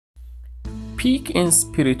peak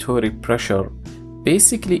inspiratory pressure,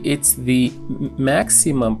 basically it's the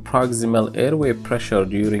maximum proximal airway pressure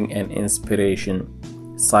during an inspiration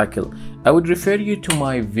cycle. I would refer you to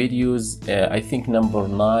my videos, I think number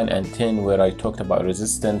 9 and 10, where I talked about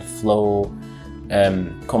resistant flow,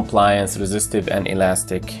 compliance, resistive and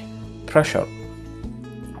elastic pressure.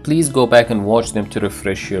 Please go back and watch them to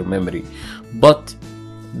refresh your memory. But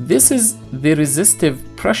this is the resistive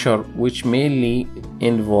pressure, which mainly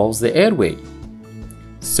involves the airway.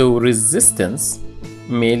 So resistance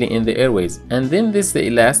mainly in the airways, and then this the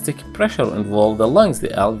elastic pressure involves the lungs, the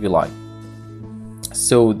alveoli.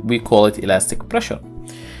 So we call it elastic pressure.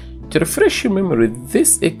 To refresh your memory,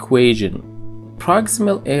 this equation,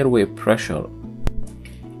 proximal airway pressure,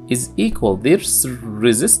 is equal, this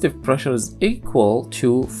resistive pressure is equal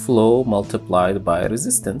to flow multiplied by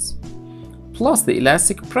resistance plus the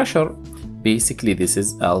elastic pressure. Basically this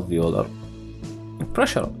is alveolar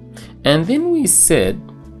pressure, and then we said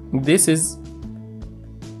this is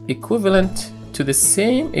equivalent to the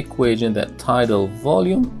same equation that tidal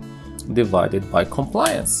volume divided by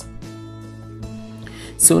compliance.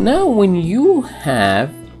 So now when you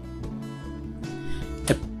have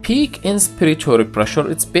a peak inspiratory pressure,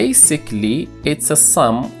 it's a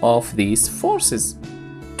sum of these forces.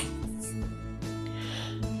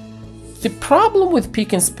 The problem with peak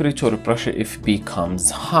inspiratory pressure, if it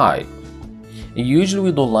becomes high, usually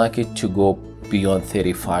we don't like it to go beyond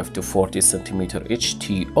 35 to 40 centimeter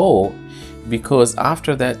HTO, because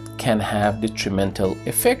after that can have detrimental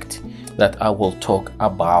effect that I will talk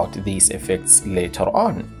about these effects later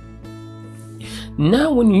on.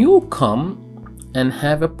 Now when you come and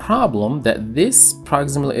have a problem that this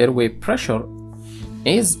proximal airway pressure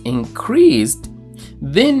is increased,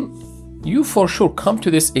 then you for sure come to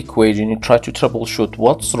this equation, you try to troubleshoot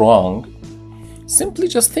what's wrong. Simply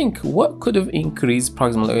just think, what could have increased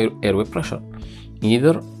proximal airway pressure?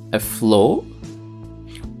 Either a flow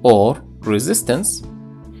or resistance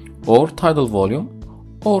or tidal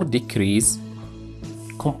volume or decrease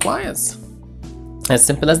compliance. As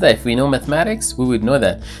simple as that. If we know mathematics, we would know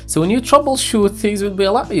that. So when you troubleshoot, things will be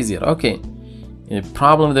a lot easier. Okay,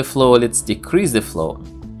 problem with the flow, let's decrease the flow.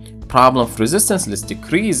 Problem of resistance, let's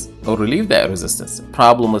decrease or relieve that resistance.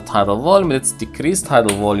 Problem with tidal volume, let's decrease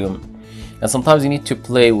tidal volume. And sometimes you need to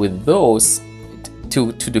play with those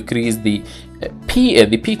to decrease the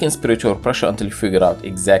peak inspiratory pressure until you figure out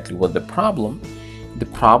exactly what the problem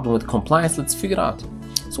with compliance, let's figure out.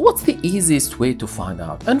 So what's the easiest way to find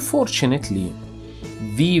out? Unfortunately,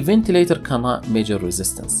 the ventilator cannot measure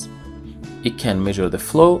resistance. It can measure the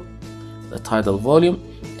flow, the tidal volume,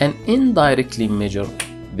 and indirectly measure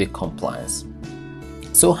the compliance.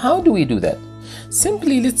 So how do we do that?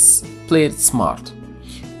 Simply, let's play it smart.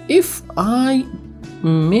 If I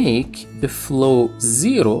make the flow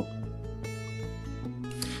 0,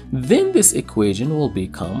 then this equation will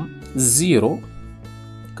become 0,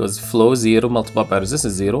 because flow 0 multiplied by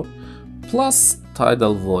resistance 0 plus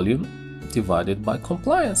tidal volume divided by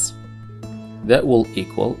compliance. That will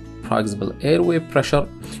equal proximal airway pressure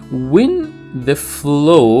when the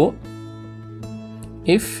flow,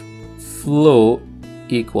 if flow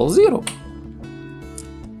equals 0.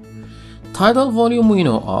 Tidal volume we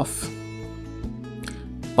know of,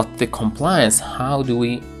 but the compliance, how do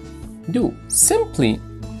we do? Simply,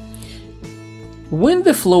 when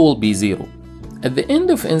the flow will be 0, at the end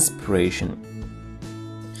of inspiration,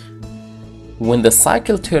 when the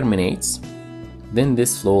cycle terminates, then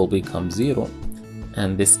this flow will become 0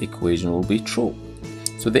 and this equation will be true.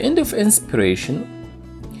 So the end of inspiration,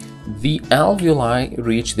 the alveoli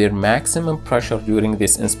reach their maximum pressure during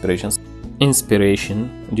this inspiration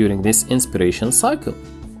cycle.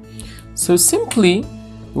 So simply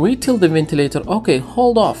we tell the ventilator, okay,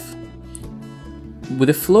 hold off. With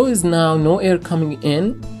the flow is now no air coming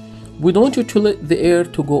in, we don't want you to let the air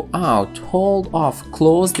to go out. Hold off,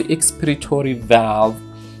 close the expiratory valve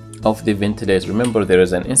of the ventilator. Remember, there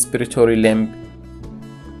is an inspiratory limb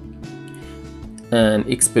and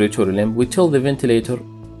expiratory limb. We tell the ventilator,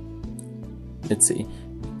 let's see,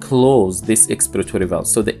 close this expiratory valve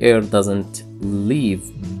so the air doesn't leave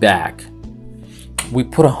back. We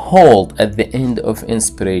put a hold at the end of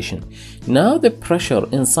inspiration. Now the pressure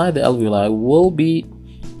inside the alveoli will be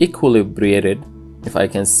equilibrated, if I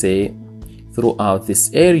can say, throughout this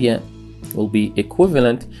area, will be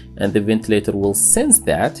equivalent, and the ventilator will sense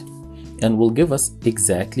that and will give us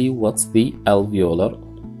exactly what's the alveolar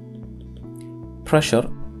pressure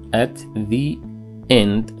at the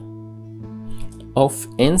end of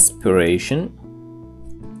inspiration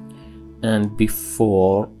and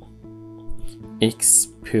before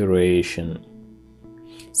expiration.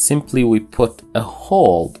 Simply we put a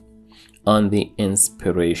hold on the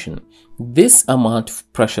inspiration. This amount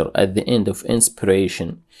of pressure at the end of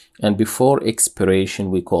inspiration and before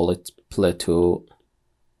expiration, we call it plateau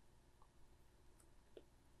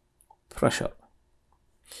pressure.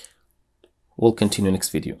 We'll continue next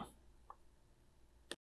video.